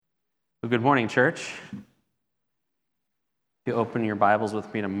Well, good morning, church. If you open your Bibles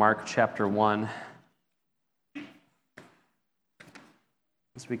with me to Mark chapter 1,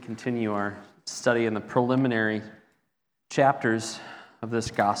 as we continue our study in the preliminary chapters of this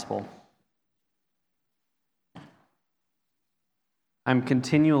gospel. I'm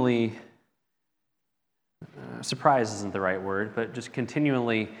continually, surprised isn't the right word, but just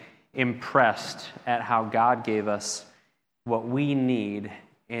continually impressed at how God gave us what we need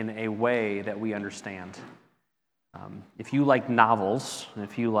in a way that we understand. If you like novels, and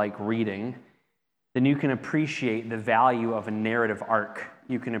if you like reading, then you can appreciate the value of a narrative arc.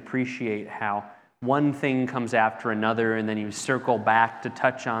 You can appreciate how one thing comes after another, and then you circle back to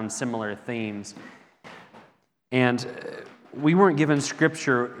touch on similar themes. And we weren't given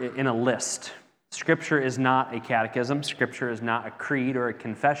Scripture in a list. Scripture is not a catechism. Scripture is not a creed or a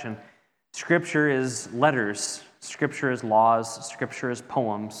confession. Scripture is letters. Scripture is laws, Scripture is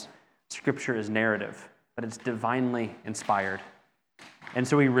poems, Scripture is narrative, but it's divinely inspired. And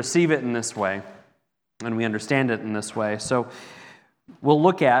so we receive it in this way, and we understand it in this way. So we'll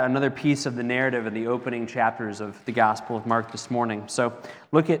look at another piece of the narrative in the opening chapters of the Gospel of Mark this morning. So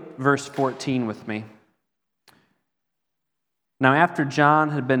look at verse 14 with me. Now after John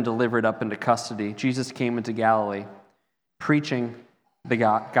had been delivered up into custody, Jesus came into Galilee, preaching the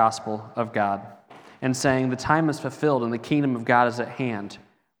gospel of God, and saying, "The time is fulfilled and the kingdom of God is at hand.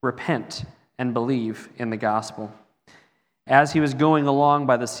 Repent and believe in the gospel." As he was going along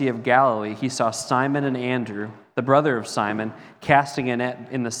by the Sea of Galilee, he saw Simon and Andrew, the brother of Simon, casting a net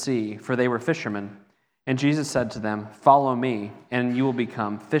in the sea, for they were fishermen. And Jesus said to them, "Follow me, and you will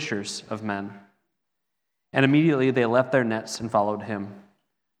become fishers of men." And immediately they left their nets and followed him.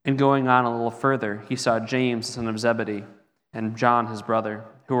 And going on a little further, he saw James, son of Zebedee, and John, his brother,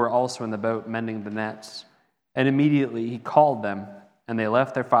 who were also in the boat mending the nets. And immediately he called them, and they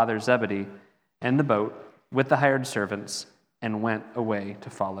left their father Zebedee and the boat with the hired servants and went away to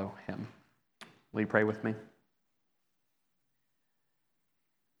follow him. Will you pray with me?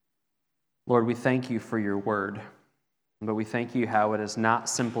 Lord, we thank you for your word, but we thank you how it is not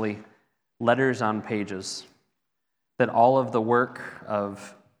simply letters on pages, that all of the work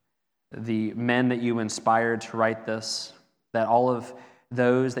of the men that you inspired to write this, that all of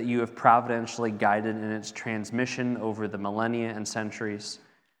those that you have providentially guided in its transmission over the millennia and centuries,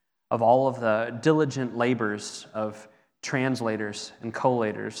 of all of the diligent labors of translators and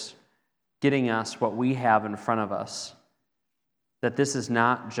collators, getting us what we have in front of us, that this is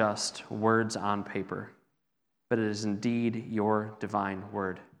not just words on paper, but it is indeed your divine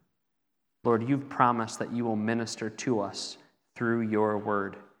word. Lord, you've promised that you will minister to us through your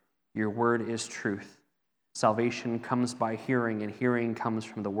word. Your word is truth. Salvation comes by hearing, and hearing comes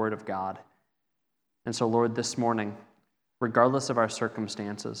from the word of God. And so, Lord, this morning, regardless of our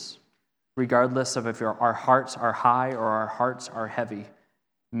circumstances, regardless of if our hearts are high or our hearts are heavy,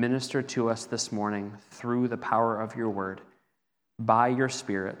 minister to us this morning through the power of your word, by your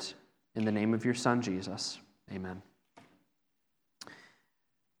Spirit, in the name of your Son, Jesus. Amen.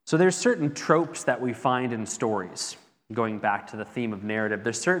 So there's certain tropes that we find in stories, going back to the theme of narrative.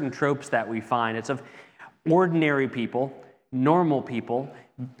 There's certain tropes that we find. It's of ordinary people, normal people,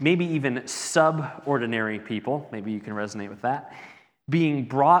 maybe even subordinary people, maybe you can resonate with that, being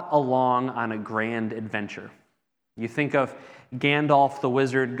brought along on a grand adventure. You think of Gandalf the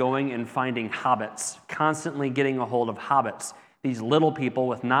wizard going and finding hobbits, constantly getting a hold of hobbits, these little people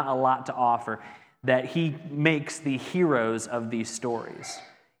with not a lot to offer, that he makes the heroes of these stories.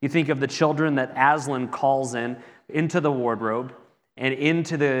 You think of the children that Aslan calls into the wardrobe, and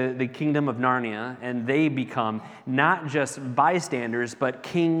into the kingdom of Narnia, and they become not just bystanders, but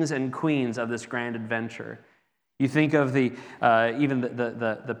kings and queens of this grand adventure. You think of the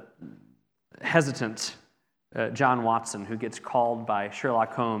hesitant John Watson, who gets called by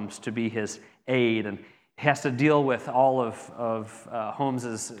Sherlock Holmes to be his aide, and has to deal with all of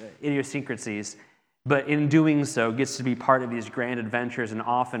Holmes's idiosyncrasies, but in doing so gets to be part of these grand adventures and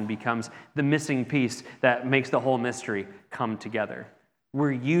often becomes the missing piece that makes the whole mystery come together.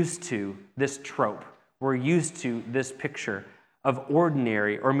 We're used to this trope. We're used to this picture of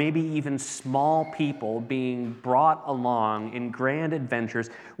ordinary or maybe even small people being brought along in grand adventures,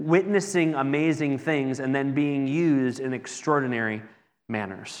 witnessing amazing things, and then being used in extraordinary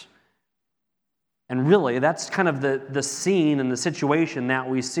manners. And really, that's kind of the scene and the situation that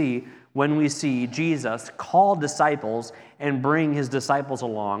we see when we see Jesus call disciples and bring his disciples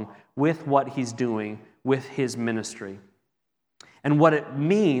along with what he's doing with his ministry. And what it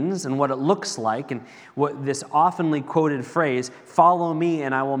means and what it looks like, and what this oftenly quoted phrase, "Follow me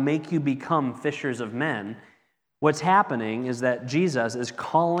and I will make you become fishers of men," what's happening is that Jesus is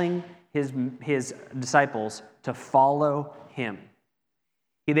calling his disciples to follow him.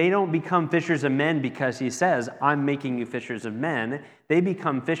 They don't become fishers of men because he says, I'm making you fishers of men. They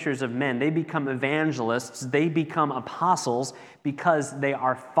become fishers of men. They become evangelists. They become apostles because they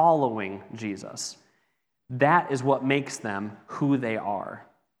are following Jesus. That is what makes them who they are.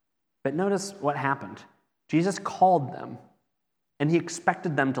 But notice what happened. Jesus called them, and he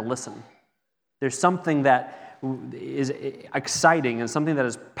expected them to listen. There's something that is exciting and something that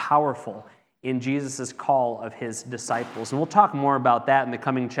is powerful in Jesus' call of his disciples. And we'll talk more about that in the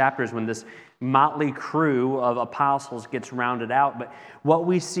coming chapters when this motley crew of apostles gets rounded out. But what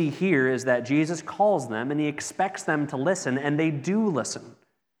we see here is that Jesus calls them and he expects them to listen, and they do listen.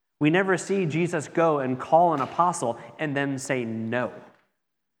 We never see Jesus go and call an apostle and then say no.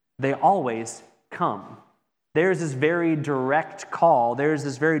 They always come. There's this very direct call, there's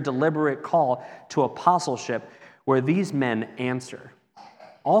this very deliberate call to apostleship where these men answer.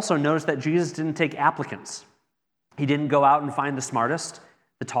 Also, notice that Jesus didn't take applicants. He didn't go out and find the smartest,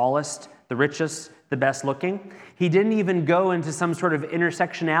 the tallest, the richest, the best looking. He didn't even go into some sort of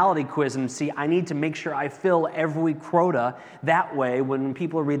intersectionality quiz and see, I need to make sure I fill every quota. That way, when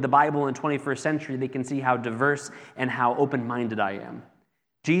people read the Bible in the 21st century, they can see how diverse and how open-minded I am.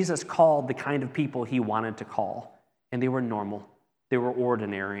 Jesus called the kind of people he wanted to call, and they were normal. They were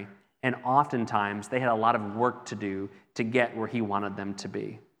ordinary. And oftentimes, they had a lot of work to do to get where he wanted them to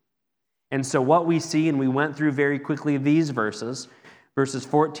be. And so what we see, and we went through very quickly these verses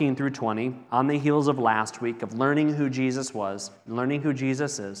 14 through 20, on the heels of last week of learning who Jesus was, learning who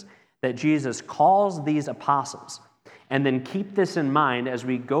Jesus is, that Jesus calls these apostles. And then keep this in mind as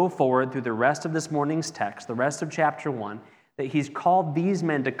we go forward through the rest of this morning's text, the rest of chapter 1, that he's called these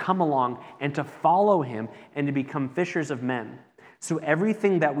men to come along and to follow him and to become fishers of men. So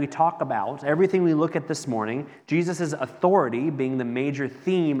everything that we talk about, everything we look at this morning, Jesus' authority being the major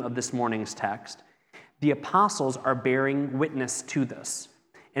theme of this morning's text, the apostles are bearing witness to this.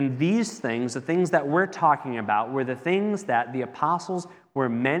 And these things, the things that we're talking about, were the things that the apostles were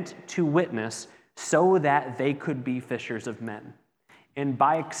meant to witness so that they could be fishers of men. And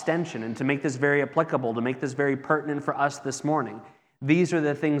by extension, and to make this very applicable, to make this very pertinent for us this morning, these are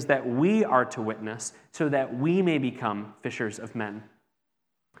the things that we are to witness so that we may become fishers of men.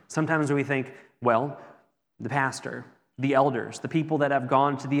 Sometimes we think, well, the pastor, the elders, the people that have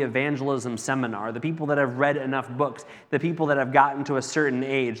gone to the evangelism seminar, the people that have read enough books, the people that have gotten to a certain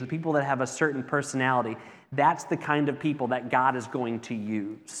age, the people that have a certain personality, that's the kind of people that God is going to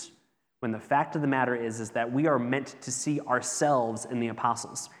use. When the fact of the matter is that we are meant to see ourselves in the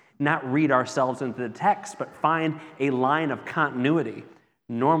apostles. Not read ourselves into the text, but find a line of continuity.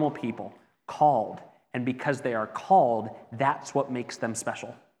 Normal people, called, and because they are called, that's what makes them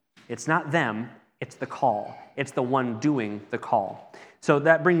special. It's not them, it's the call. It's the one doing the call. So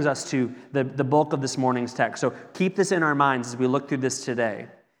that brings us to the bulk of this morning's text. So keep this in our minds as we look through this today.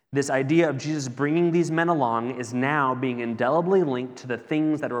 This idea of Jesus bringing these men along is now being indelibly linked to the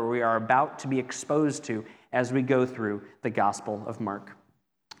things that we are about to be exposed to as we go through the Gospel of Mark.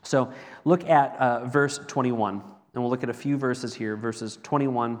 So look at verse 21, and we'll look at a few verses here, verses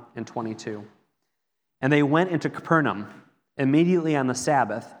 21 and 22. And they went into Capernaum. Immediately on the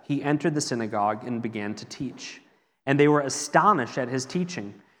Sabbath, he entered the synagogue and began to teach. And they were astonished at his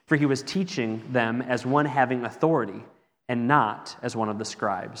teaching, for he was teaching them as one having authority, and not as one of the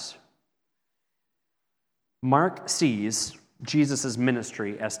scribes. Mark sees Jesus'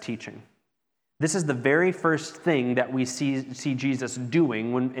 ministry as teaching. This is the very first thing that we see Jesus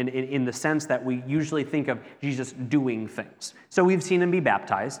doing in the sense that we usually think of Jesus doing things. So we've seen him be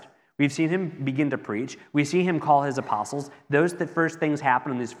baptized. We've seen him begin to preach. We see him call his apostles. Those the first things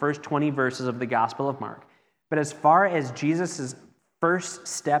happen in these first 20 verses of the Gospel of Mark. But as far as Jesus' first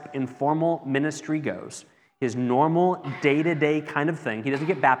step in formal ministry goes, his normal day-to-day kind of thing, he doesn't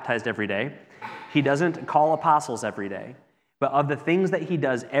get baptized every day. He doesn't call apostles every day. But of the things that he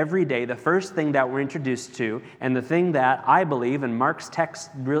does every day, the first thing that we're introduced to, and the thing that I believe, and Mark's text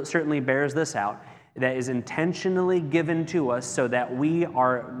certainly bears this out, that is intentionally given to us so that we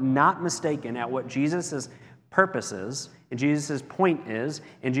are not mistaken at what Jesus' purpose is, and Jesus' point is,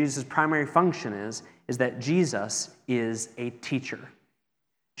 and Jesus' primary function is that Jesus is a teacher.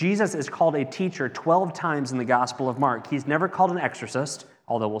 Jesus is called a teacher 12 times in the Gospel of Mark. He's never called an exorcist,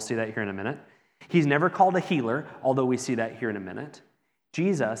 although we'll see that here in a minute. He's never called a healer, although we see that here in a minute.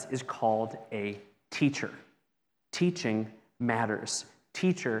 Jesus is called a teacher. Teaching matters.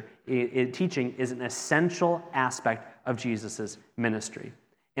 Teaching is an essential aspect of Jesus' ministry.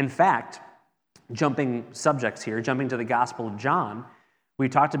 In fact, jumping subjects here, jumping to the Gospel of John, we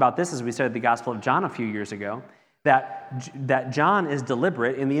talked about this as we studied the Gospel of John a few years ago, that John is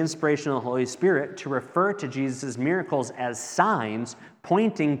deliberate in the inspiration of the Holy Spirit to refer to Jesus' miracles as signs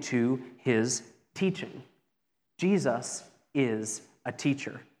pointing to his teaching. Jesus is a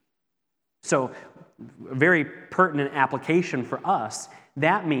teacher. So, a very pertinent application for us.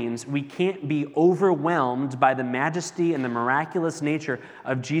 That means we can't be overwhelmed by the majesty and the miraculous nature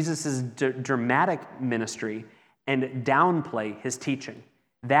of Jesus' dramatic ministry and downplay his teaching.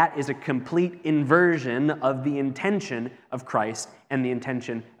 That is a complete inversion of the intention of Christ and the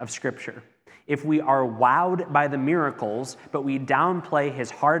intention of Scripture. If we are wowed by the miracles, but we downplay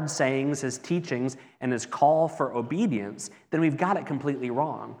his hard sayings, his teachings, and his call for obedience, then we've got it completely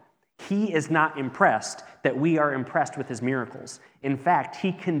wrong. He is not impressed that we are impressed with his miracles. In fact,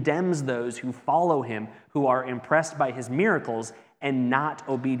 he condemns those who follow him, who are impressed by his miracles and not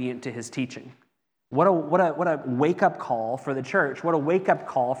obedient to his teaching. What a wake-up call for the church. What a wake-up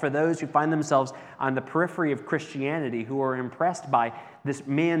call for those who find themselves on the periphery of Christianity, who are impressed by this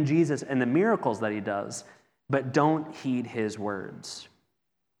man Jesus and the miracles that he does, but don't heed his words.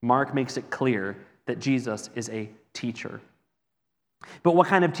 Mark makes it clear that Jesus is a teacher. But what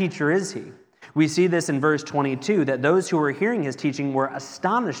kind of teacher is he? We see this in verse 22, that those who were hearing his teaching were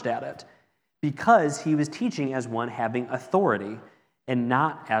astonished at it because he was teaching as one having authority and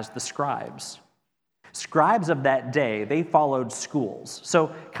not as the scribes. Scribes of that day, they followed schools.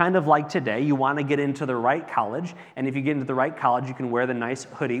 So kind of like today, you want to get into the right college, and if you get into the right college, you can wear the nice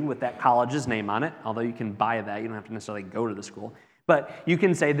hoodie with that college's name on it, although you can buy that. You don't have to necessarily go to the school. But you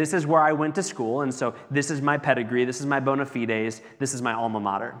can say, this is where I went to school, and so this is my pedigree, this is my bona fides, this is my alma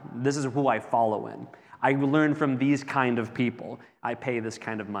mater. This is who I follow in. I learn from these kind of people. I pay this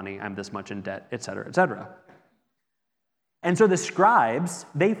kind of money, I'm this much in debt, etc., etc. And so the scribes,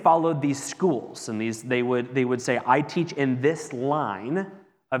 they followed these schools, and they would say, I teach in this line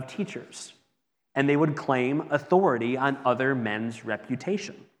of teachers. And they would claim authority on other men's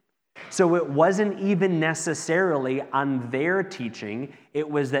reputation. So it wasn't even necessarily on their teaching, it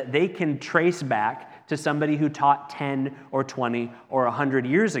was that they can trace back to somebody who taught 10 or 20 or 100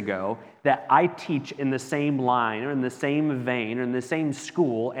 years ago that I teach in the same line or in the same vein or in the same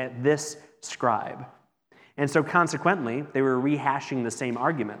school at this scribe. And so consequently, they were rehashing the same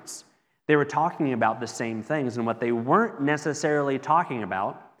arguments. They were talking about the same things, and what they weren't necessarily talking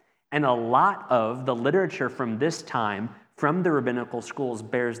about, and a lot of the literature from this time, from the rabbinical schools,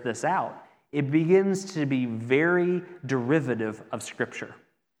 bears this out, it begins to be very derivative of Scripture.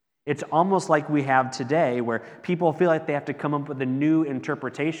 It's almost like we have today, where people feel like they have to come up with a new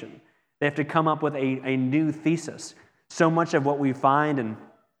interpretation. They have to come up with a new thesis. So much of what we find in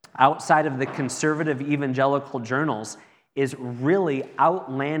outside of the conservative evangelical journals is really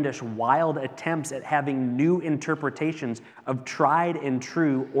outlandish, wild attempts at having new interpretations of tried and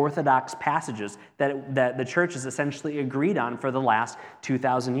true orthodox passages that the church has essentially agreed on for the last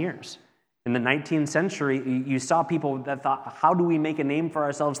 2,000 years. In the 19th century, you saw people that thought, how do we make a name for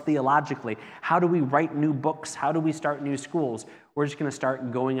ourselves theologically? How do we write new books? How do we start new schools? We're just going to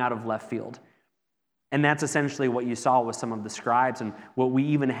start going out of left field. And that's essentially what you saw with some of the scribes, and what we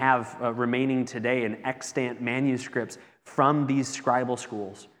even have remaining today in extant manuscripts from these scribal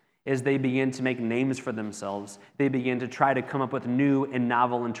schools, is they begin to make names for themselves. They begin to try to come up with new and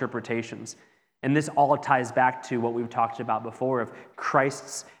novel interpretations. And this all ties back to what we've talked about before of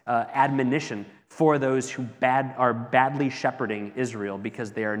Christ's admonition for those who are badly shepherding Israel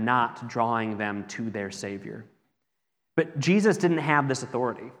because they are not drawing them to their Savior. But Jesus didn't have this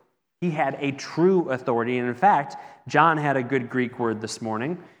authority. He had a true authority, and in fact, John had a good Greek word this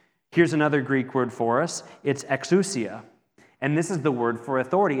morning. Here's another Greek word for us. It's exousia, and this is the word for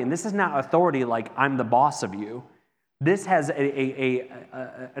authority, and this is not authority like I'm the boss of you. This has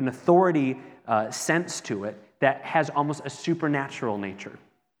an authority sense to it that has almost a supernatural nature.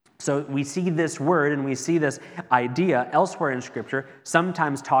 So we see this word and we see this idea elsewhere in Scripture,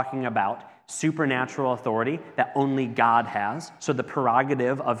 sometimes talking about supernatural authority that only God has. So the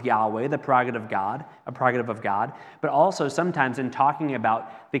prerogative of Yahweh, a prerogative of God, but also sometimes in talking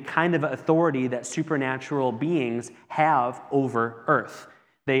about the kind of authority that supernatural beings have over earth.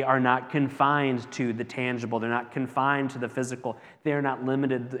 They are not confined to the tangible. They're not confined to the physical. They are not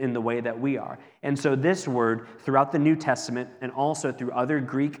limited in the way that we are. And so this word, throughout the New Testament and also through other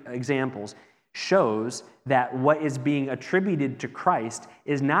Greek examples, shows that what is being attributed to Christ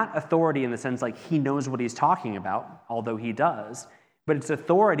is not authority in the sense like he knows what he's talking about, although he does, but it's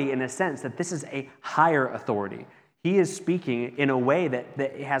authority in a sense that this is a higher authority. He is speaking in a way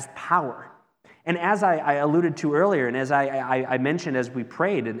that has power. And as I alluded to earlier, and as I mentioned as we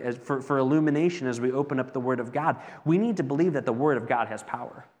prayed, and as for illumination as we open up the Word of God, we need to believe that the Word of God has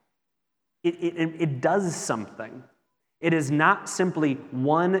power. it does something. It is not simply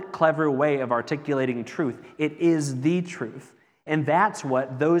one clever way of articulating truth. It is the truth. And that's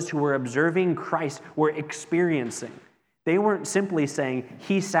what those who were observing Christ were experiencing. They weren't simply saying,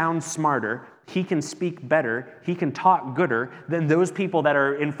 he sounds smarter, he can speak better, he can talk gooder than those people that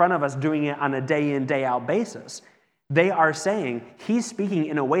are in front of us doing it on a day in, day out basis. They are saying, he's speaking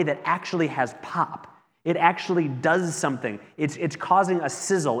in a way that actually has pop. It actually does something. It's causing a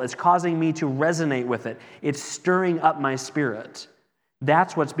sizzle. It's causing me to resonate with it. It's stirring up my spirit.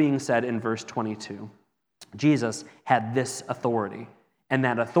 That's what's being said in verse 22. Jesus had this authority, and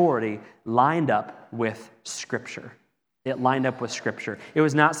that authority lined up with Scripture. It lined up with Scripture. It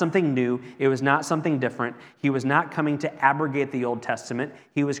was not something new. It was not something different. He was not coming to abrogate the Old Testament.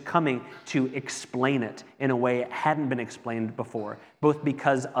 He was coming to explain it in a way it hadn't been explained before, both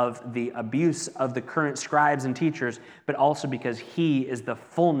because of the abuse of the current scribes and teachers, but also because he is the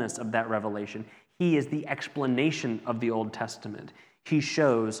fullness of that revelation. He is the explanation of the Old Testament. He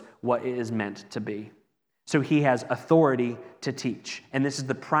shows what it is meant to be. So he has authority to teach. And this is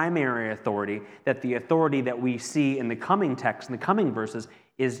the primary authority, that the authority that we see in the coming text, in the coming verses,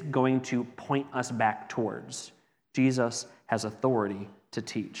 is going to point us back towards. Jesus has authority to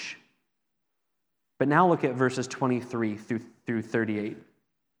teach. But now look at verses 23 through 28.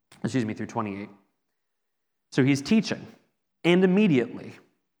 Through 28. So he's teaching, and immediately,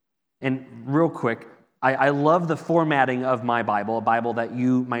 and real quick, I love the formatting of my Bible, a Bible that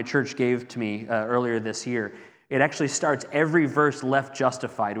my church gave to me earlier this year. It actually starts every verse left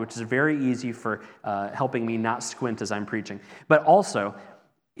justified, which is very easy for helping me not squint as I'm preaching. But also,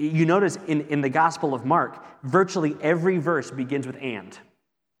 you notice in the Gospel of Mark, virtually every verse begins with and.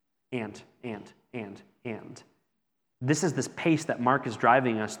 This is this pace that Mark is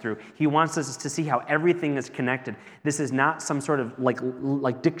driving us through. He wants us to see how everything is connected. This is not some sort of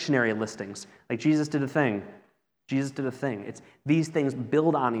like dictionary listings. Like Jesus did a thing. Jesus did a thing. It's these things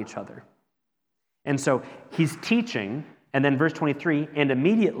build on each other. And so he's teaching, and then verse 23, and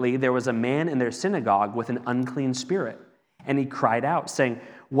immediately there was a man in their synagogue with an unclean spirit. And he cried out, saying,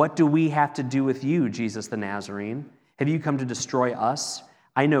 "What do we have to do with you, Jesus the Nazarene? Have you come to destroy us?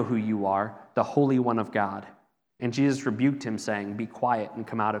 I know who you are, the Holy One of God." And Jesus rebuked him, saying, "Be quiet and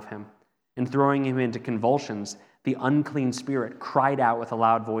come out of him." And throwing him into convulsions, the unclean spirit cried out with a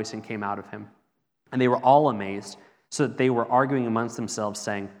loud voice and came out of him. And they were all amazed, so that they were arguing amongst themselves,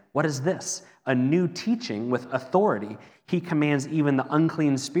 saying, "What is this? A new teaching with authority. He commands even the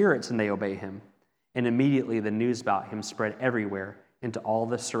unclean spirits, and they obey him." And immediately the news about him spread everywhere into all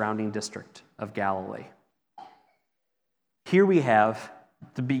the surrounding district of Galilee. Here we have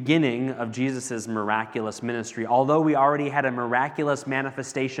the beginning of Jesus' miraculous ministry. Although we already had a miraculous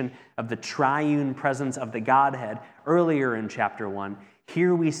manifestation of the triune presence of the Godhead earlier in chapter 1,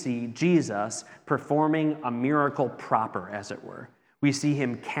 here we see Jesus performing a miracle proper, as it were. We see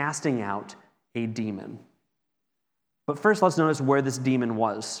him casting out a demon. But first, let's notice where this demon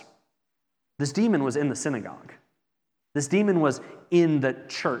was. This demon was in the synagogue. This demon was in the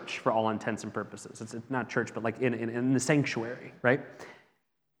church for all intents and purposes. It's not church, but like in the sanctuary, right?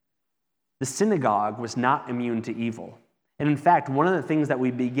 The synagogue was not immune to evil. And in fact, one of the things that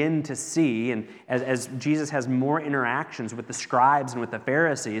we begin to see, and as Jesus has more interactions with the scribes and with the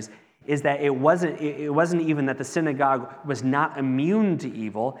Pharisees, is that it wasn't even that the synagogue was not immune to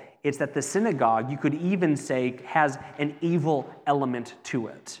evil. It's that the synagogue, you could even say, has an evil element to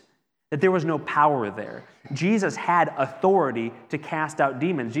it. That there was no power there. Jesus had authority to cast out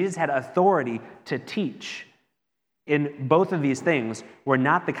demons. Jesus had authority to teach. In both of these things were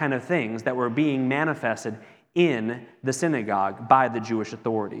not the kind of things that were being manifested in the synagogue by the Jewish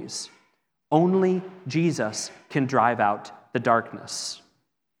authorities. Only Jesus can drive out the darkness.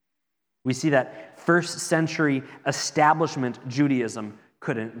 We see that first century establishment Judaism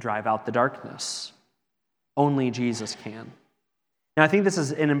couldn't drive out the darkness. Only Jesus can. Now, I think this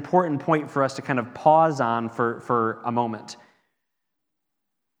is an important point for us to kind of pause on for a moment.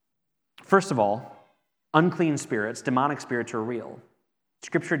 First of all, unclean spirits, demonic spirits are real.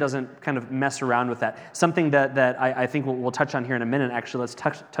 Scripture doesn't kind of mess around with that. Something that I think we'll touch on here in a minute. Actually, let's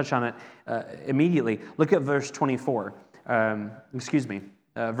touch on it immediately. Look at verse 24.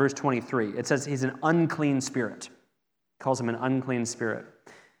 Verse 23. It says he's an unclean spirit. He calls him an unclean spirit.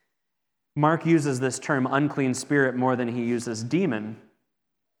 Mark uses this term unclean spirit more than he uses demon.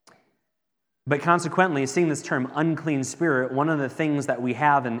 But consequently, seeing this term unclean spirit, one of the things that we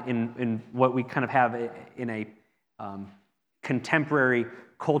have in what we kind of have in a contemporary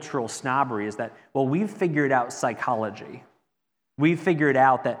cultural snobbery is that, well, we've figured out psychology. We've figured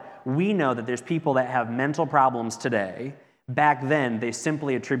out that we know that there's people that have mental problems today, Back then, they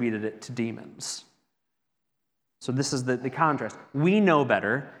simply attributed it to demons. So this is the contrast. We know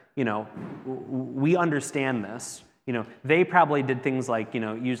better. We understand this. They probably did things like,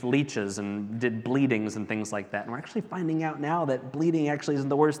 use leeches and did bleedings and things like that. And we're actually finding out now that bleeding actually isn't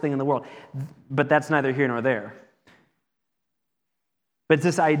the worst thing in the world. But that's neither here nor there. But it's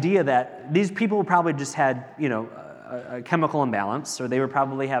this idea that these people probably just had, a chemical imbalance, or they were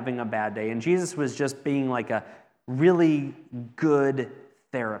probably having a bad day. And Jesus was just being like a really good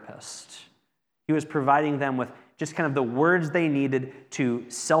therapist. He was providing them with just kind of the words they needed to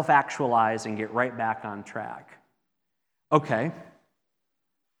self-actualize and get right back on track. Okay,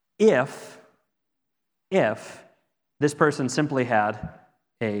 if this person simply had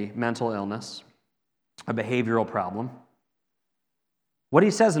a mental illness, a behavioral problem, what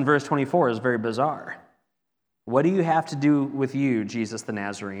he says in verse 24 is very bizarre. What do you have to do with you, Jesus the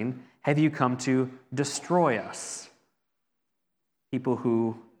Nazarene? Have you come to destroy us? People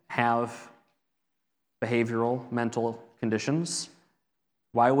who have behavioral, mental conditions,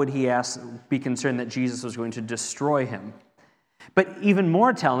 why would he be concerned that Jesus was going to destroy him? But even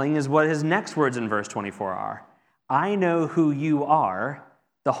more telling is what his next words in verse 24 are. I know who you are,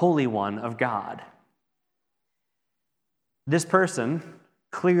 the Holy One of God. This person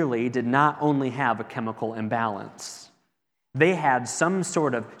clearly did not only have a chemical imbalance. They had some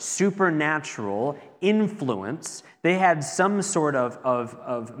sort of supernatural influence. They had some sort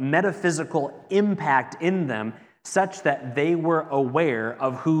of metaphysical impact in them such that they were aware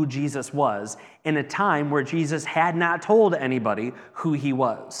of who Jesus was in a time where Jesus had not told anybody who he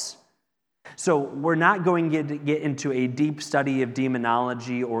was. So we're not going to get into a deep study of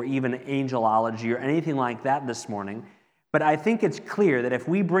demonology or even angelology or anything like that this morning, but I think it's clear that if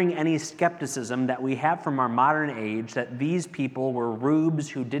we bring any skepticism that we have from our modern age that these people were rubes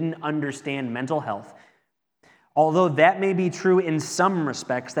who didn't understand mental health, although that may be true in some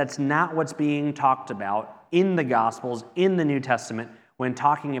respects, that's not what's being talked about in the Gospels, in the New Testament, when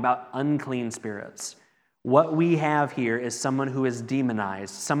talking about unclean spirits. What we have here is someone who is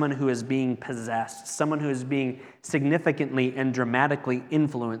demonized, someone who is being possessed, someone who is being significantly and dramatically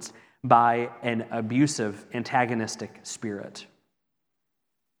influenced by an abusive, antagonistic spirit.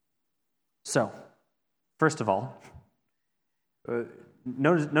 So, first of all,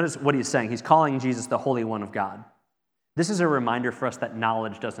 notice what he's saying. He's calling Jesus the Holy One of God. This is a reminder for us that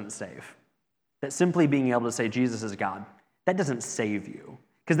knowledge doesn't save. That simply being able to say Jesus is God, that doesn't save you.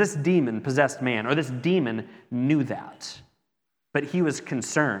 Because this demon-possessed man, or this demon, knew that. But he was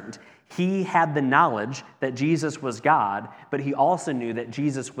concerned. He had the knowledge that Jesus was God, but he also knew that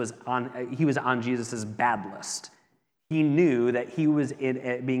Jesus was on Jesus' bad list. He knew that he was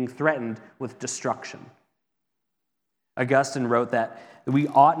being threatened with destruction. Augustine wrote that we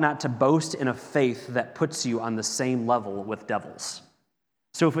ought not to boast in a faith that puts you on the same level with devils.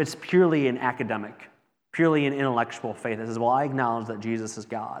 So if it's purely an academic, purely an intellectual faith that says, well, I acknowledge that Jesus is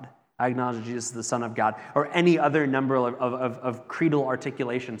God, I acknowledge that Jesus is the Son of God, or any other number of creedal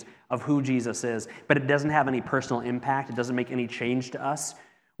articulations of who Jesus is, but it doesn't have any personal impact, it doesn't make any change to us,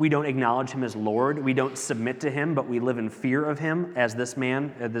 we don't acknowledge him as Lord, we don't submit to him, but we live in fear of him, as this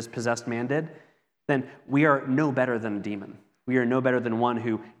possessed man did, then we are no better than a demon. We are no better than one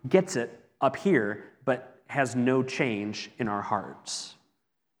who gets it up here, but has no change in our hearts.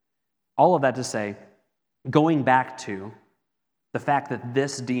 All of that to say, going back to the fact that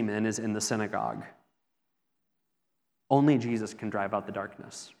this demon is in the synagogue, only Jesus can drive out the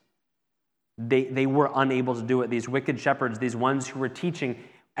darkness. They were unable to do it. These wicked shepherds, these ones who were teaching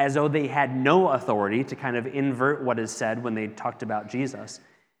as though they had no authority to kind of invert what is said when they talked about Jesus,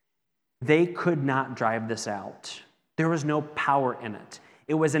 they could not drive this out. There was no power in it.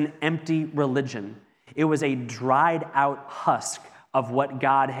 It was an empty religion. It was a dried out husk of what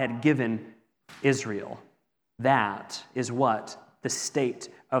God had given Israel. That is what the state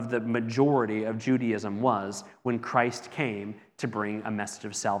of the majority of Judaism was when Christ came to bring a message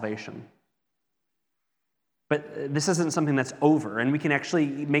of salvation. But this isn't something that's over, and we can actually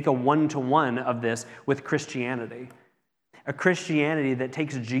make a one-to-one of this with Christianity. A Christianity that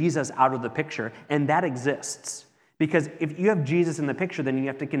takes Jesus out of the picture, and that exists. Because if you have Jesus in the picture, then you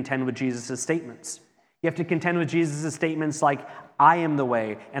have to contend with Jesus' statements. You have to contend with Jesus' statements like, I am the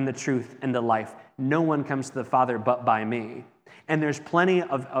way and the truth and the life. No one comes to the Father but by me. And there's plenty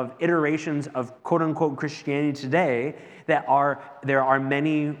of iterations of quote-unquote Christianity today that there are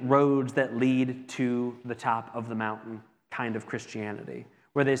many roads that lead to the top of the mountain kind of Christianity,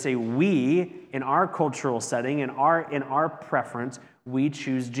 where they say we, in our cultural setting, in our preference, we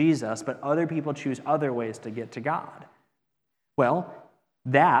choose Jesus, but other people choose other ways to get to God. Well,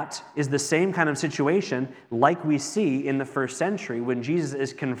 That is the same kind of situation like we see in the first century when Jesus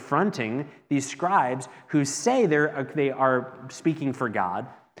is confronting these scribes who say they are speaking for God,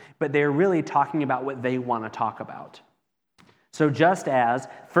 but they're really talking about what they want to talk about. So just as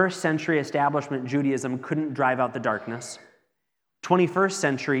first century establishment Judaism couldn't drive out the darkness, 21st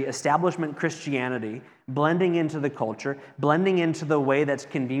century establishment Christianity, blending into the culture, blending into the way that's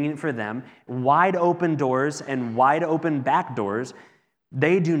convenient for them, wide open doors and wide open back doors,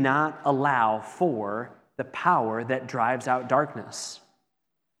 they do not allow for the power that drives out darkness.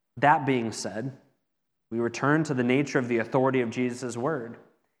 That being said, we return to the nature of the authority of Jesus' word.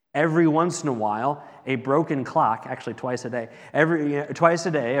 Every once in a while, a broken clock, actually twice a day, twice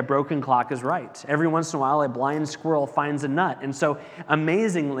a day, a broken clock is right. Every once in a while, a blind squirrel finds a nut. And so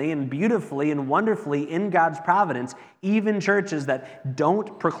amazingly and beautifully and wonderfully in God's providence, even churches that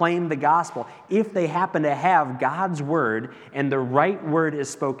don't proclaim the gospel, if they happen to have God's word and the right word is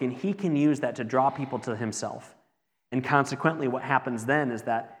spoken, he can use that to draw people to himself. And consequently, what happens then is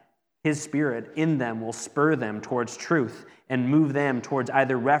that his Spirit in them will spur them towards truth and move them towards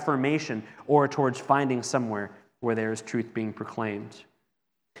either reformation or towards finding somewhere where there is truth being proclaimed.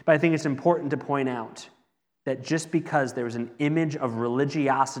 But I think it's important to point out that just because there was an image of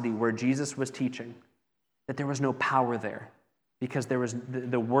religiosity where Jesus was teaching, that there was no power there because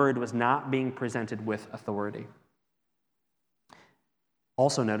the word was not being presented with authority.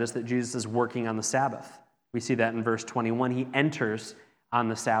 Also notice that Jesus is working on the Sabbath. We see that in verse 21. He enters on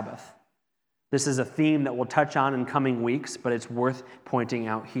the Sabbath. This is a theme that we'll touch on in coming weeks, but it's worth pointing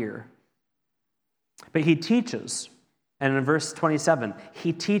out here. But he teaches, and in verse 27,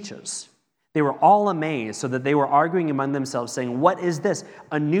 he teaches. They were all amazed, so that they were arguing among themselves, saying, "What is this?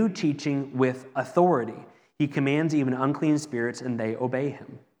 A new teaching with authority. He commands even unclean spirits, and they obey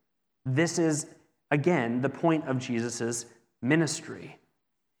him." This is, again, the point of Jesus' ministry.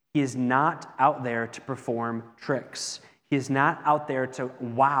 He is not out there to perform tricks. He is not out there to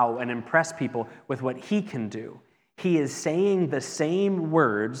wow and impress people with what he can do. He is saying the same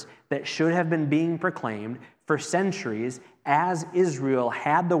words that should have been being proclaimed for centuries as Israel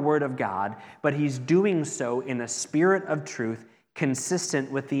had the word of God, but he's doing so in a spirit of truth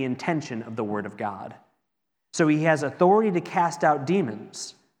consistent with the intention of the word of God. So he has authority to cast out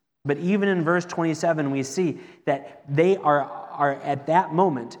demons, but even in verse 27 we see that they are at that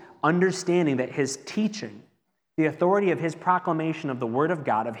moment understanding that his teaching, the authority of his proclamation of the word of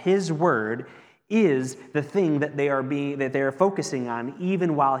God, of his word, is the thing that they are focusing on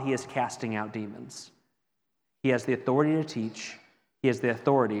even while he is casting out demons. He has the authority to teach. He has the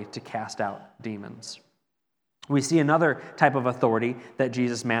authority to cast out demons. We see another type of authority that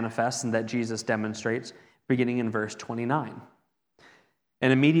Jesus manifests and that Jesus demonstrates beginning in verse 29.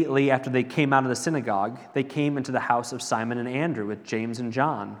 And immediately after they came out of the synagogue, they came into the house of Simon and Andrew with James and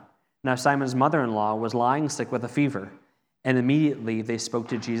John. Now Simon's mother-in-law was lying sick with a fever, and immediately they spoke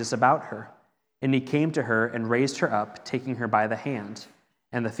to Jesus about her. And he came to her and raised her up, taking her by the hand.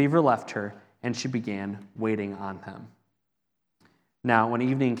 And the fever left her, and she began waiting on him. Now when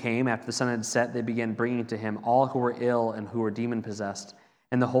evening came, after the sun had set, they began bringing to him all who were ill and who were demon-possessed,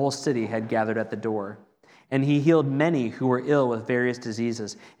 and the whole city had gathered at the door. And he healed many who were ill with various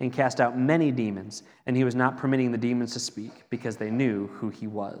diseases, and cast out many demons, and he was not permitting the demons to speak, because they knew who he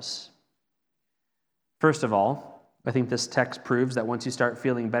was. First of all, I think this text proves that once you start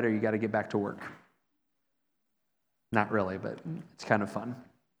feeling better, you got to get back to work. Not really, but it's kind of fun.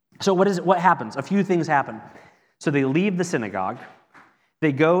 So what happens? A few things happen. So they leave the synagogue.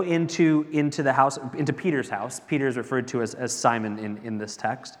 They go into the house, into Peter's house. Peter is referred to as Simon in this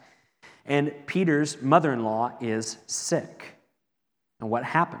text. And Peter's mother-in-law is sick. And what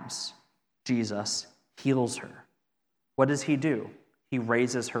happens? Jesus heals her. What does he do? He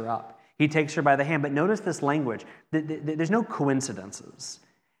raises her up. He takes her by the hand. But notice this language. There's no coincidences.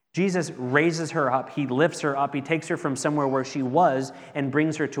 Jesus raises her up. He lifts her up. He takes her from somewhere where she was and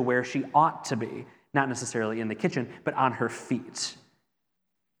brings her to where she ought to be. Not necessarily in the kitchen, but on her feet.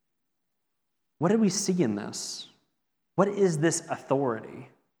 What do we see in this? What is this authority?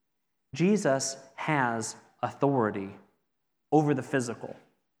 Jesus has authority over the physical.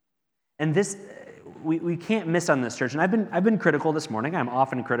 And this, we can't miss on this, church. And I've been critical this morning. I'm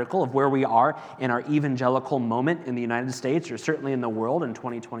often critical of where we are in our evangelical moment in the United States, or certainly in the world in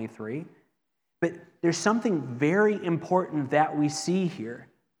 2023. But there's something very important that we see here.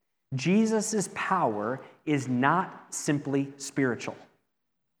 Jesus' power is not simply spiritual.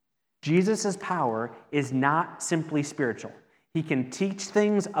 Jesus' power is not simply spiritual. He can teach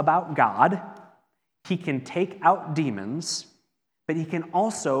things about God, he can take out demons, but he can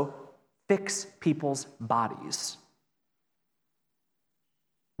also fix people's bodies.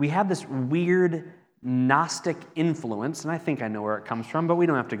 we have this weird Gnostic influence, and I think I know where it comes from, but we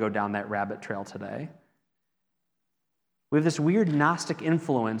don't have to go down that rabbit trail today. We have this weird Gnostic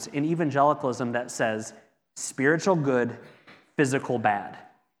influence in evangelicalism that says spiritual good, physical bad.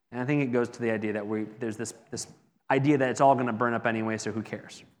 And I think it goes to the idea that there's this idea that it's all going to burn up anyway, so who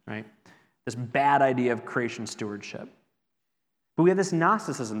cares, right? This bad idea of creation stewardship. But we have this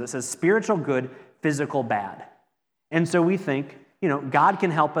Gnosticism that says spiritual good, physical bad. And so we think, God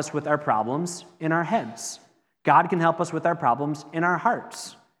can help us with our problems in our heads. God can help us with our problems in our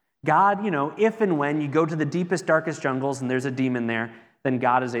hearts. God, if and when you go to the deepest, darkest jungles and there's a demon there, then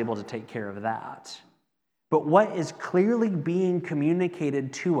God is able to take care of that. But what is clearly being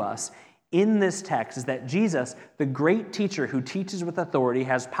communicated to us in this text is that Jesus, the great teacher who teaches with authority,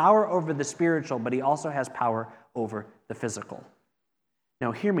 has power over the spiritual, but he also has power over the physical.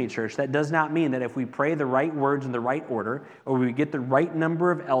 Now, hear me, church, that does not mean that if we pray the right words in the right order, or we get the right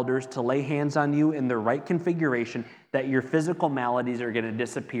number of elders to lay hands on you in the right configuration, that your physical maladies are going to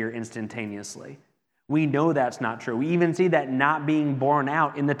disappear instantaneously. We know that's not true. We even see that not being borne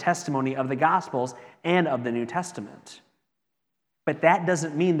out in the testimony of the Gospels and of the New Testament. But that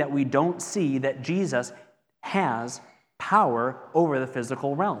doesn't mean that we don't see that Jesus has power over the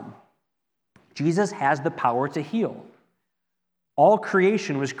physical realm. Jesus has the power to heal. All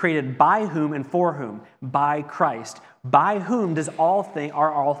creation was created by whom and for whom? By Christ. By whom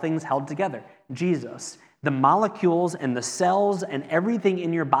are all things held together? Jesus. The molecules and the cells and everything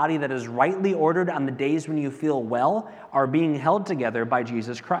in your body that is rightly ordered on the days when you feel well are being held together by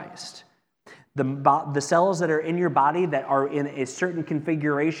Jesus Christ. The cells that are in your body that are in a certain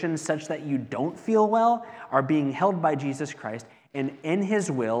configuration such that you don't feel well are being held by Jesus Christ. And in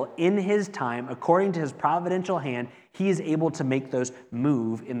his will, in his time, according to his providential hand, he is able to make those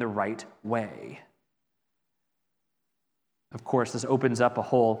move in the right way. Of course, this opens up a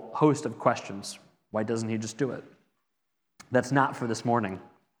whole host of questions. Why doesn't he just do it? That's not for this morning.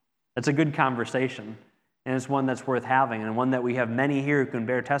 That's a good conversation, and it's one that's worth having, and one that we have many here who can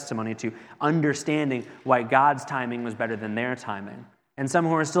bear testimony to, understanding why God's timing was better than their timing. And some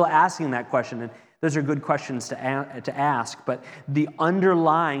who are still asking that question, and those are good questions to ask, but the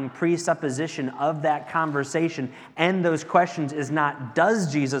underlying presupposition of that conversation and those questions is not,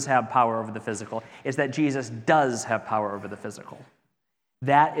 does Jesus have power over the physical? It's that Jesus does have power over the physical.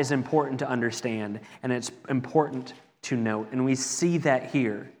 That is important to understand, and it's important to note, and we see that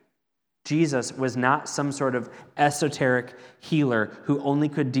here. Jesus was not some sort of esoteric healer who only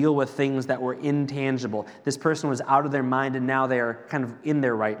could deal with things that were intangible. This person was out of their mind, and now they are kind of in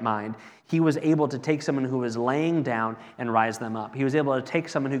their right mind. He was able to take someone who was laying down and rise them up. He was able to take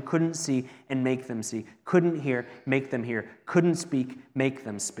someone who couldn't see and make them see, couldn't hear, make them hear, couldn't speak, make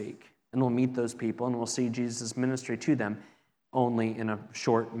them speak. And we'll meet those people, and we'll see Jesus' ministry to them only in a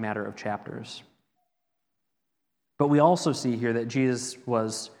short matter of chapters. But we also see here that Jesus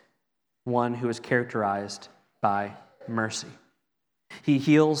was one who is characterized by mercy. He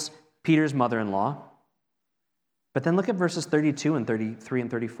heals Peter's mother-in-law. But then look at verses 32 and 33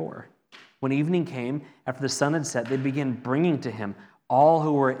 and 34. When evening came, after the sun had set, they began bringing to him all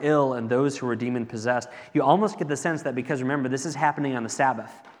who were ill and those who were demon-possessed. You almost get the sense that, because remember, this is happening on the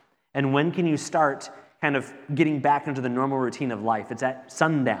Sabbath. And when can you start kind of getting back into the normal routine of life? It's at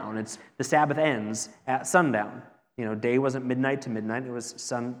sundown. The Sabbath ends at sundown. Day wasn't midnight to midnight. It was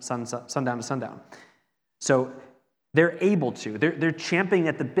sundown to sundown. So they're able to. They're champing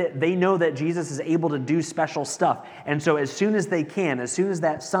at the bit. They know that Jesus is able to do special stuff. And so as soon as they can, as soon as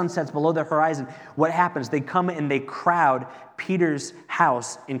that sun sets below the horizon, what happens? They come and they crowd Peter's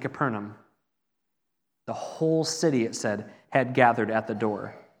house in Capernaum. The whole city, it said, had gathered at the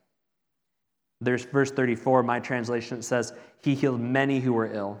door. There's verse 34, my translation, it says, he healed many who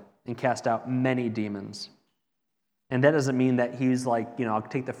were ill and cast out many demons. And that doesn't mean that he's like, I'll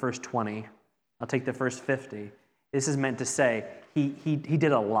take the first 20, I'll take the first 50. This is meant to say he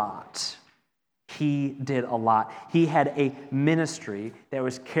did a lot. He did a lot. He had a ministry that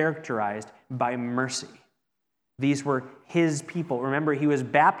was characterized by mercy. These were his people. Remember, he was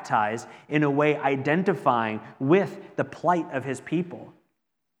baptized in a way identifying with the plight of his people.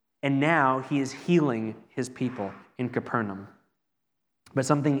 And now he is healing his people in Capernaum. But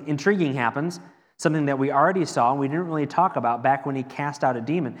something intriguing happens. Something that we already saw, and we didn't really talk about back when he cast out a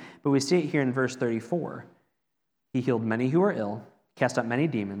demon, but we see it here in verse 34. He healed many who were ill, cast out many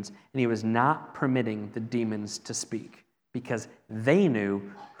demons, and he was not permitting the demons to speak because they knew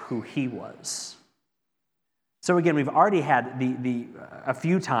who he was. So again, we've already had a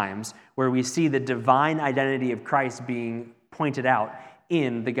few times where we see the divine identity of Christ being pointed out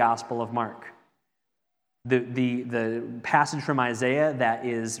in the Gospel of Mark. The passage from Isaiah that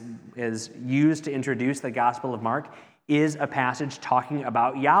is used to introduce the Gospel of Mark is a passage talking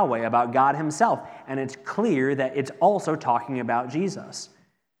about Yahweh, about God himself. And it's clear that it's also talking about Jesus.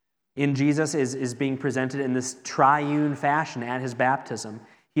 In Jesus is being presented in this triune fashion at his baptism.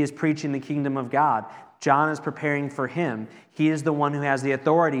 He is preaching the kingdom of God. John is preparing for him. He is the one who has the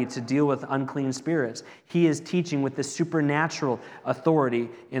authority to deal with unclean spirits. He is teaching with the supernatural authority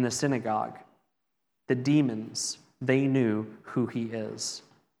in the synagogue. The demons, they knew who he is.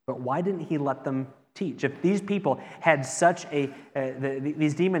 But why didn't he let them teach? If these people had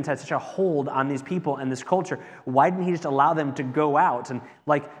these demons had such a hold on these people and this culture, why didn't he just allow them to go out? And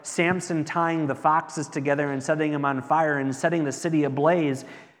like Samson tying the foxes together and setting them on fire and setting the city ablaze,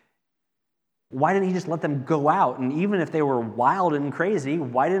 why didn't he just let them go out? And even if they were wild and crazy,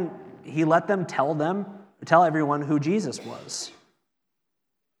 why didn't he let them tell everyone who Jesus was?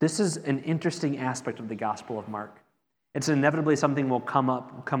 This is an interesting aspect of the Gospel of Mark. It's inevitably something we'll come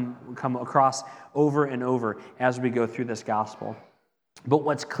across over and over as we go through this gospel. But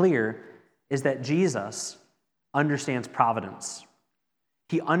what's clear is that Jesus understands providence.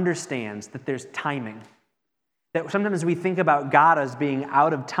 He understands that there's timing. That sometimes we think about God as being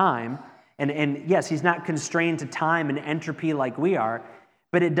out of time, and yes, he's not constrained to time and entropy like we are,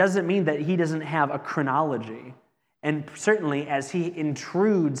 but it doesn't mean that he doesn't have a chronology. And certainly as he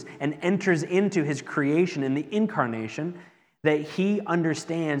intrudes and enters into his creation in the incarnation, that he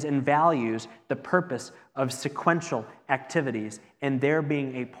understands and values the purpose of sequential activities and there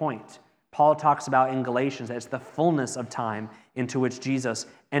being a point. Paul talks about in Galatians that it's the fullness of time into which Jesus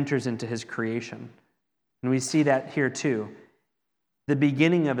enters into his creation. And we see that here too. The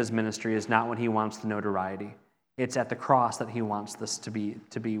beginning of his ministry is not when he wants the notoriety. It's at the cross that he wants this to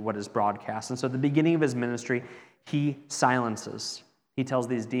be what is broadcast. And so at the beginning of his ministry, he silences. He tells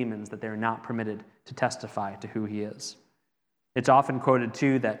these demons that they're not permitted to testify to who he is. It's often quoted,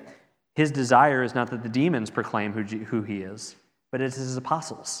 too, that his desire is not that the demons proclaim who he is, but it's his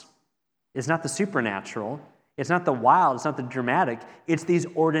apostles. It's not the supernatural. It's not the wild. It's not the dramatic. It's these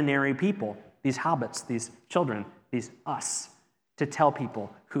ordinary people, these hobbits, these children, these us, to tell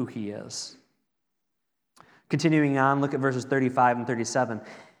people who he is. Continuing on, look at verses 35 and 37.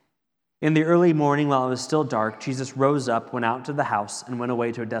 In the early morning, while it was still dark, Jesus rose up, went out to the house, and went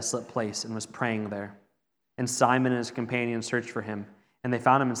away to a desolate place and was praying there. And Simon and his companions searched for him, and they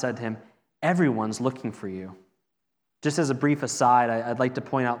found him and said to him, "Everyone's looking for you." Just as a brief aside, I'd like to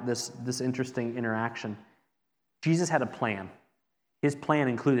point out this interesting interaction. Jesus had a plan. His plan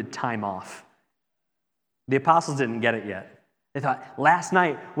included time off. The apostles didn't get it yet. They thought, last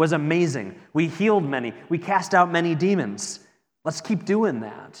night was amazing. We healed many. We cast out many demons. Let's keep doing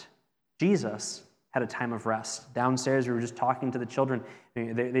that. Jesus had a time of rest. Downstairs, we were just talking to the children.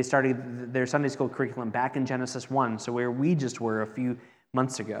 They started their Sunday school curriculum back in Genesis 1, so where we just were a few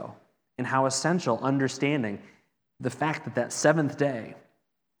months ago, and how essential understanding the fact that that seventh day,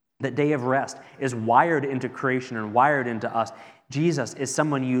 that day of rest, is wired into creation and wired into us. Jesus is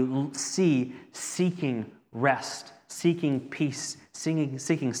someone you see seeking rest, seeking peace,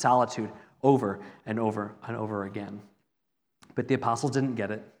 seeking solitude over and over and over again. But the apostles didn't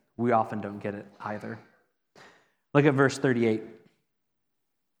get it. We often don't get it either. Look at verse 38.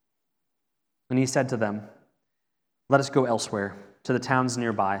 And he said to them, "Let us go elsewhere, to the towns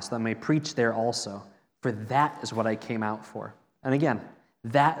nearby, so that I may preach there also, for that is what I came out for." And again,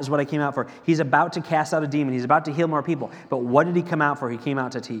 that is what I came out for. He's about to cast out a demon. He's about to heal more people. But what did he come out for? He came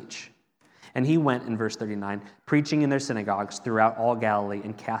out to teach. And he went, in verse 39, preaching in their synagogues throughout all Galilee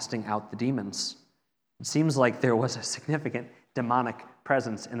and casting out the demons. It seems like there was a significant demonic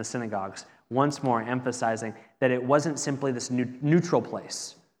presence in the synagogues, once more emphasizing that it wasn't simply this neutral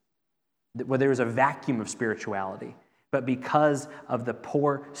place where there was a vacuum of spirituality, but because of the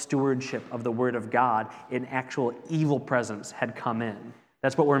poor stewardship of the Word of God, an actual evil presence had come in.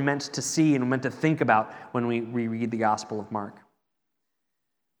 That's what we're meant to see and meant to think about when we read the Gospel of Mark.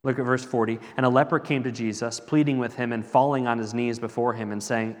 Look at verse 40. And a leper came to Jesus, pleading with him and falling on his knees before him and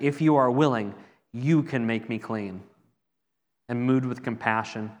saying, "If you are willing, you can make me clean." And moved with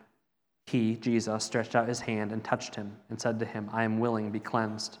compassion, he, Jesus, stretched out his hand and touched him and said to him, "I am willing, be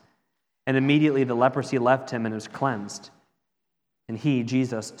cleansed." And immediately the leprosy left him and was cleansed. And he,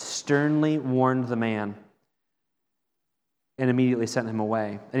 Jesus, sternly warned the man and immediately sent him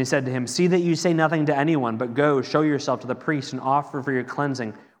away. And he said to him, "See that you say nothing to anyone, but go, show yourself to the priest and offer for your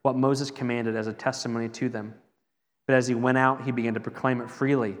cleansing what Moses commanded as a testimony to them." But as he went out, he began to proclaim it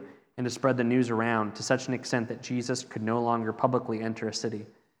freely and to spread the news around to such an extent that Jesus could no longer publicly enter a city,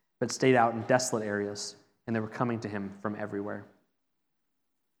 but stayed out in desolate areas, and they were coming to him from everywhere.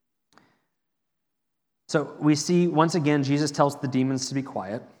 So we see, once again, Jesus tells the demons to be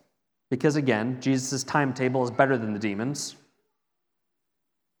quiet because, again, Jesus' timetable is better than the demons,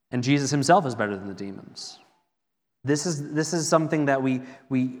 and Jesus himself is better than the demons. This is something that we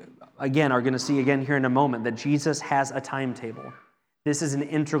again are going to see again here in a moment, that Jesus has a timetable. This is an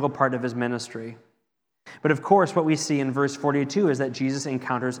integral part of his ministry. But of course, what we see in verse 42 is that Jesus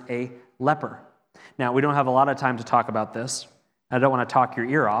encounters a leper. Now, we don't have a lot of time to talk about this. I don't want to talk your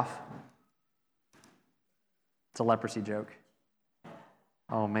ear off. It's a leprosy joke.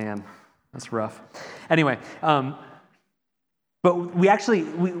 Oh, man, that's rough. Anyway, but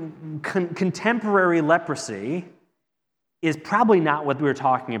contemporary leprosy is probably not what we're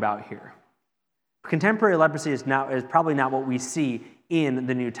talking about here. Contemporary leprosy is probably not what we see in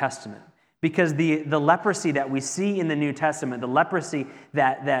the New Testament. Because the leprosy that we see in the New Testament, the leprosy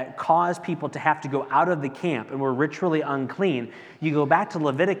that caused people to have to go out of the camp and were ritually unclean, you go back to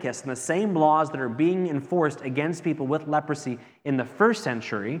Leviticus, and the same laws that are being enforced against people with leprosy in the first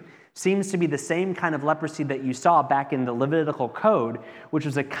century seems to be the same kind of leprosy that you saw back in the Levitical Code, which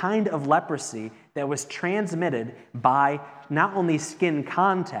was a kind of leprosy that was transmitted by not only skin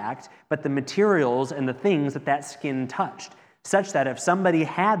contact, but the materials and the things that skin touched. Such that if somebody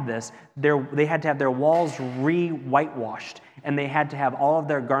had this, they had to have their walls re-whitewashed, and they had to have all of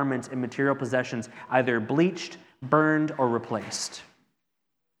their garments and material possessions either bleached, burned, or replaced.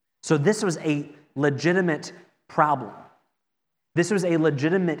 So this was a legitimate problem. This was a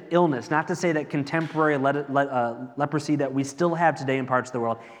legitimate illness. Not to say that contemporary leprosy that we still have today in parts of the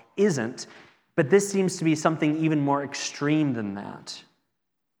world isn't, but this seems to be something even more extreme than that.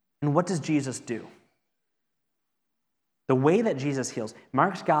 And what does Jesus do? The way that Jesus heals,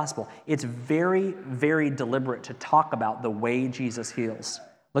 Mark's gospel, it's very, very deliberate to talk about the way Jesus heals.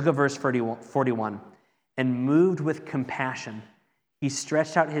 Look at verse 41. And moved with compassion, he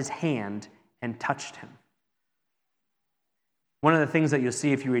stretched out his hand and touched him. One of the things that you'll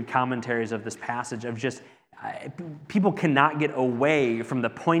see if you read commentaries of this passage of just, people cannot get away from the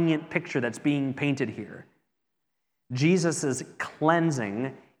poignant picture that's being painted here. Jesus'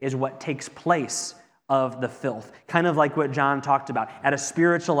 cleansing is what takes place of the filth. Kind of like what John talked about. At a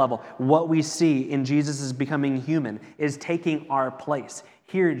spiritual level, what we see in Jesus' becoming human is taking our place.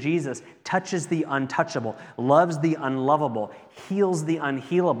 Here, Jesus touches the untouchable, loves the unlovable, heals the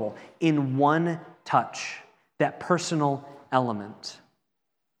unhealable in one touch, that personal element.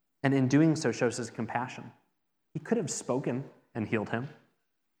 And in doing so, shows his compassion. He could have spoken and healed him,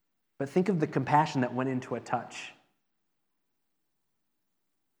 but think of the compassion that went into a touch.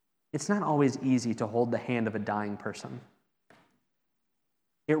 It's not always easy to hold the hand of a dying person.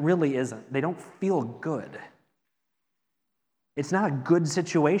 It really isn't. They don't feel good. It's not a good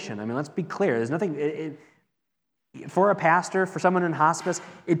situation. I mean, let's be clear. There's nothing, for a pastor, for someone in hospice,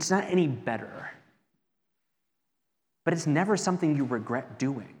 it's not any better. But it's never something you regret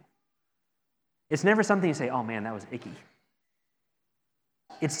doing. It's never something you say, oh man, that was icky.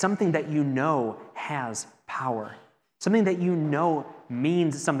 It's something that you know has power. Something that you know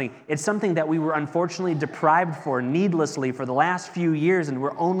means something. It's something that we were unfortunately deprived for needlessly for the last few years, and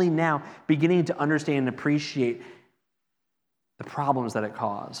we're only now beginning to understand and appreciate the problems that it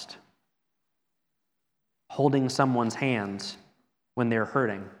caused. Holding someone's hand when they're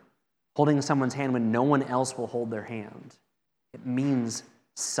hurting. Holding someone's hand when no one else will hold their hand. It means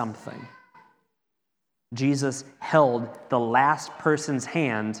something. Jesus held the last person's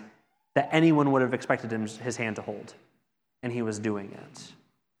hand that anyone would have expected his hand to hold. And he was doing it.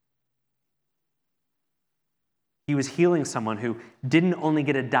 He was healing someone who didn't only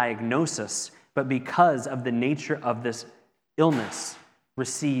get a diagnosis, but because of the nature of this illness,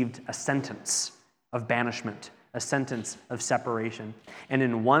 received a sentence of banishment, a sentence of separation. And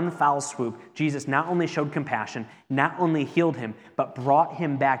in one foul swoop, Jesus not only showed compassion, not only healed him, but brought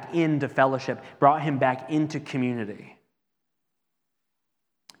him back into fellowship, brought him back into community.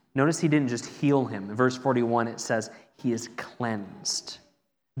 Notice he didn't just heal him. In verse 41, it says, he is cleansed.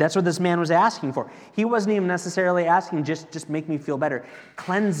 That's what this man was asking for. He wasn't even necessarily asking, just make me feel better.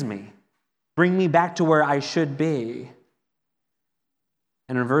 Cleanse me. Bring me back to where I should be.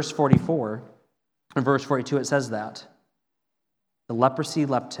 And in verse 42, it says that. The leprosy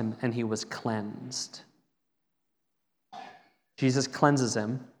left him, and he was cleansed. Jesus cleanses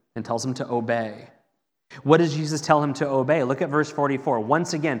him and tells him to obey. What does Jesus tell him to obey? Look at verse 44.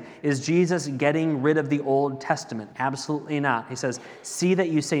 Once again, is Jesus getting rid of the Old Testament? Absolutely not. He says, see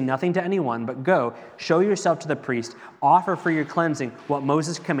that you say nothing to anyone, but go, show yourself to the priest, offer for your cleansing what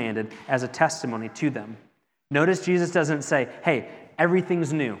Moses commanded as a testimony to them. Notice Jesus doesn't say, hey,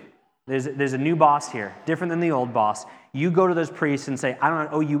 everything's new. There's a new boss here, different than the old boss. You go to those priests and say, I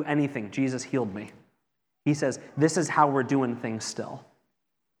don't owe you anything. Jesus healed me. He says, this is how we're doing things still.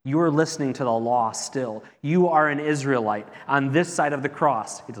 You're listening to the law still. You are an Israelite on this side of the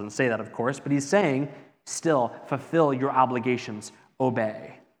cross. He doesn't say that, of course, but he's saying, still, fulfill your obligations.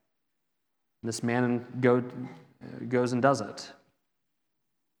 Obey. This man goes and does it.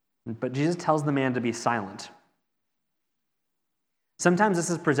 But Jesus tells the man to be silent. Sometimes this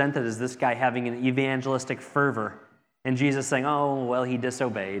is presented as this guy having an evangelistic fervor, and Jesus saying, oh, well, he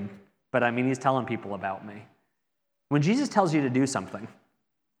disobeyed, but he's telling people about me. When Jesus tells you to do something,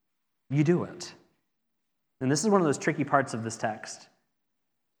 you do it. And this is one of those tricky parts of this text.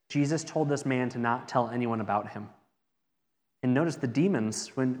 Jesus told this man to not tell anyone about him. And notice the demons,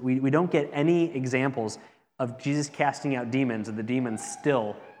 when we don't get any examples of Jesus casting out demons and the demons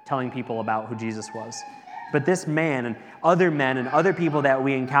still telling people about who Jesus was. But this man and other people that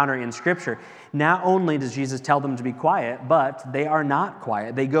we encounter in Scripture, not only does Jesus tell them to be quiet, but they are not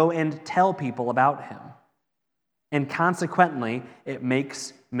quiet. They go and tell people about him. And consequently, it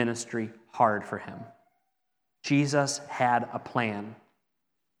makes ministry hard for him. Jesus had a plan.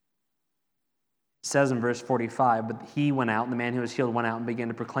 It says in verse 45, but he went out, and the man who was healed went out and began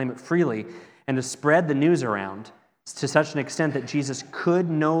to proclaim it freely and to spread the news around to such an extent that Jesus could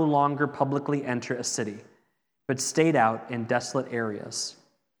no longer publicly enter a city, but stayed out in desolate areas,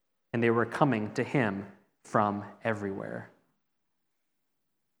 and they were coming to him from everywhere.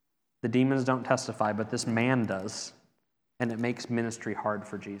 The demons don't testify, but this man does, and it makes ministry hard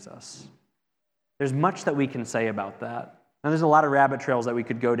for Jesus. There's much that we can say about that. And there's a lot of rabbit trails that we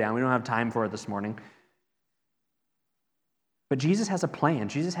could go down. We don't have time for it this morning. But Jesus has a plan.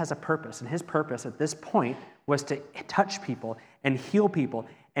 Jesus has a purpose. And his purpose at this point was to touch people and heal people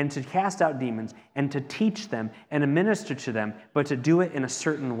and to cast out demons and to teach them and to minister to them, but to do it in a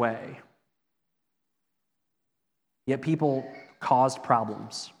certain way. Yet people caused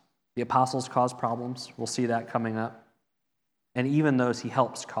problems. The apostles caused problems. We'll see that coming up. And even those he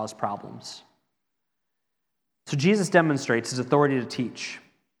helps cause problems. So Jesus demonstrates his authority to teach,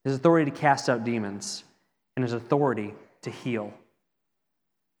 his authority to cast out demons, and his authority to heal.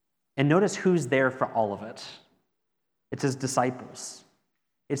 And notice who's there for all of it. It's his disciples.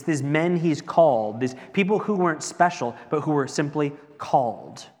 It's these men he's called, these people who weren't special, but who were simply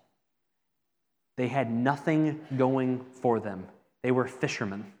called. They had nothing going for them. They were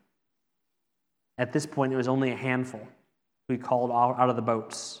fishermen. At this point, it was only a handful who he called out of the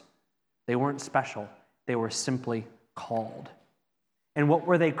boats. They weren't special. They were simply called. And what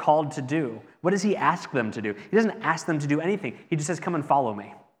were they called to do? What does he ask them to do? He doesn't ask them to do anything. He just says, come and follow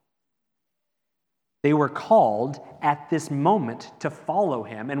me. They were called at this moment to follow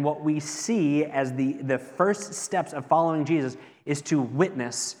him. And what we see as the first steps of following Jesus is to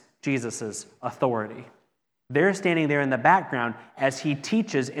witness Jesus' authority. They're standing there in the background as he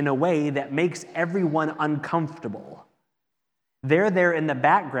teaches in a way that makes everyone uncomfortable. They're there in the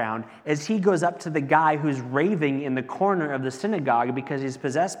background as he goes up to the guy who's raving in the corner of the synagogue because he's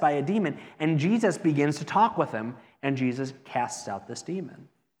possessed by a demon, and Jesus begins to talk with him, and Jesus casts out this demon.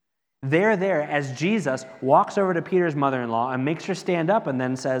 They're there as Jesus walks over to Peter's mother-in-law and makes her stand up and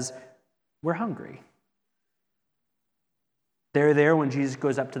then says, we're hungry. They're there when Jesus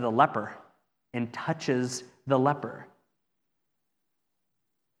goes up to the leper and touches the leper.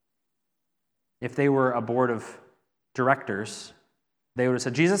 If they were a board of directors, they would have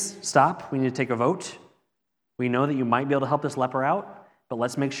said, Jesus, stop. We need to take a vote. We know that you might be able to help this leper out, but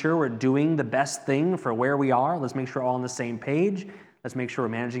let's make sure we're doing the best thing for where we are. Let's make sure we're all on the same page. Let's make sure we're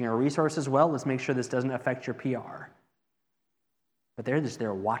managing our resources well. Let's make sure this doesn't affect your PR. But they're just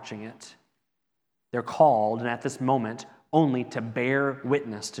there watching it. They're called, and at this moment, only to bear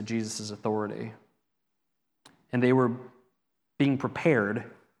witness to Jesus' authority. And they were being prepared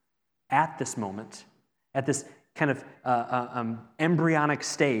at this moment, at this kind of embryonic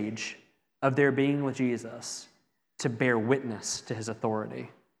stage of their being with Jesus, to bear witness to his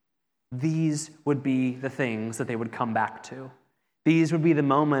authority. These would be the things that they would come back to. These would be the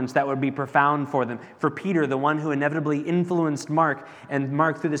moments that would be profound for them. For Peter, the one who inevitably influenced Mark, and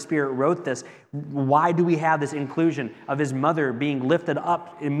Mark through the Spirit wrote this, why do we have this inclusion of his mother being lifted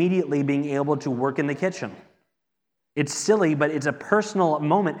up, immediately being able to work in the kitchen? It's silly, but it's a personal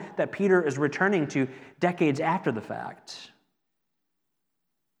moment that Peter is returning to decades after the fact.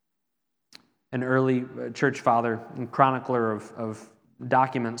 An early church father and chronicler of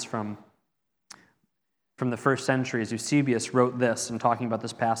documents from the first centuries, Eusebius, wrote this in talking about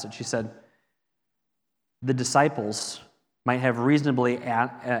this passage. He said, the disciples might have reasonably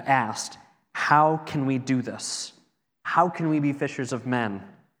asked, how can we do this? How can we be fishers of men?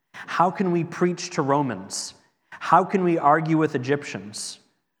 How can we preach to Romans? How can we argue with Egyptians?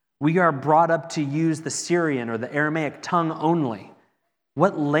 We are brought up to use the Syrian or the Aramaic tongue only.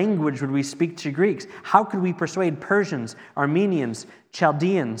 What language would we speak to Greeks? How could we persuade Persians, Armenians,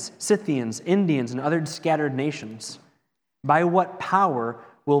 Chaldeans, Scythians, Indians, and other scattered nations? By what power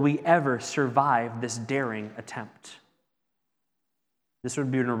will we ever survive this daring attempt? This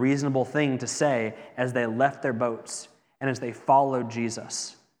would be a reasonable thing to say as they left their boats and as they followed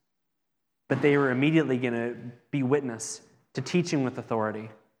Jesus. But they were immediately going to be witness to teaching with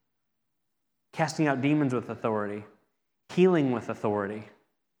authority, casting out demons with authority, healing with authority.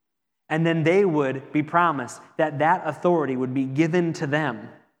 And then they would be promised that that authority would be given to them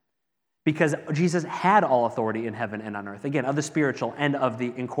because Jesus had all authority in heaven and on earth, again, of the spiritual and of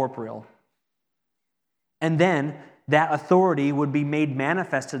the incorporeal. And then that authority would be made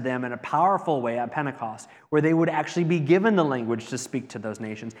manifest to them in a powerful way at Pentecost, where they would actually be given the language to speak to those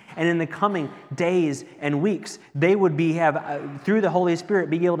nations. And in the coming days and weeks, they would through the Holy Spirit,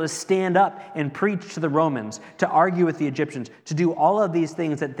 be able to stand up and preach to the Romans, to argue with the Egyptians, to do all of these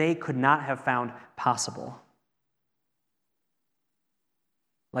things that they could not have found possible.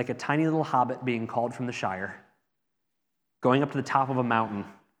 Like a tiny little hobbit being called from the Shire, going up to the top of a mountain,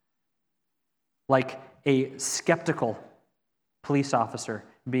 like a skeptical police officer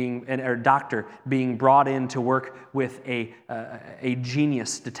or doctor being brought in to work with a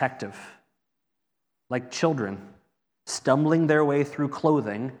genius detective, like children stumbling their way through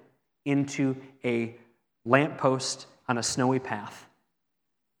clothing into a lamppost on a snowy path.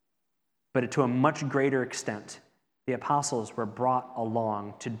 But to a much greater extent, the apostles were brought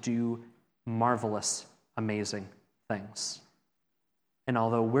along to do marvelous, amazing things. And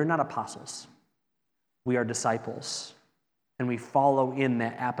although we're not apostles, we are disciples, and we follow in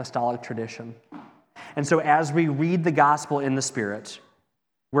that apostolic tradition. And so as we read the gospel in the Spirit,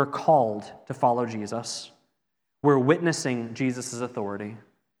 we're called to follow Jesus. We're witnessing Jesus' authority,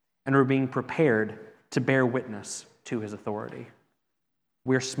 and we're being prepared to bear witness to his authority.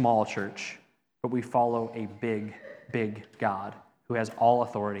 We're small church, but we follow a big, big God who has all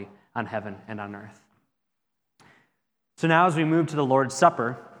authority on heaven and on earth. So now as we move to the Lord's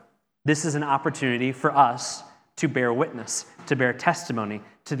Supper, this is an opportunity for us to bear witness, to bear testimony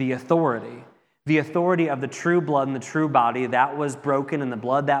to the authority of the true blood and the true body that was broken and the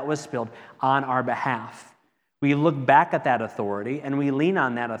blood that was spilled on our behalf. We look back at that authority and we lean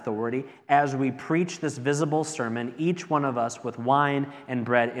on that authority as we preach this visible sermon, each one of us with wine and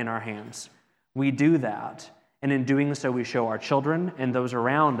bread in our hands. We do that, and in doing so, we show our children and those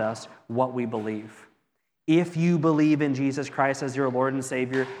around us what we believe. If you believe in Jesus Christ as your Lord and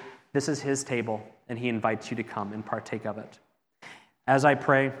Savior, this is his table, and he invites you to come and partake of it. As I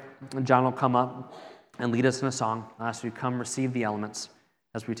pray, John will come up and lead us in a song. I'll ask you to come receive the elements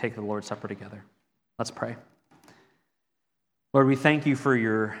as we take the Lord's Supper together. Let's pray. Lord, we thank you for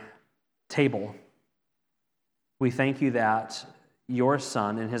your table. We thank you that your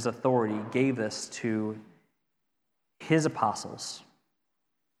Son and his authority gave this to his apostles,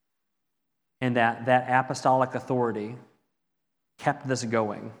 and that apostolic authority kept this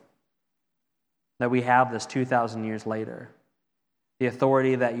going, that we have this 2,000 years later. The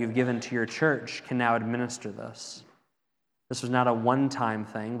authority that you've given to your church can now administer this. This was not a one-time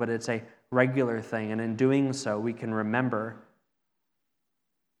thing, but it's a regular thing, and in doing so, we can remember,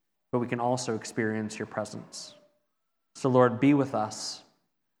 but we can also experience your presence. So, Lord, be with us.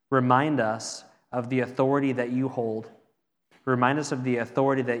 Remind us of the authority that you hold. Remind us of the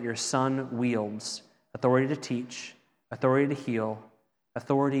authority that your Son wields, authority to teach, authority to heal,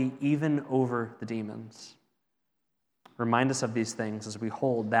 authority even over the demons. Remind us of these things as we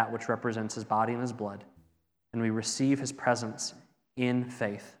hold that which represents his body and his blood, and we receive his presence in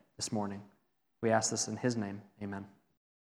faith this morning. We ask this in his name. Amen.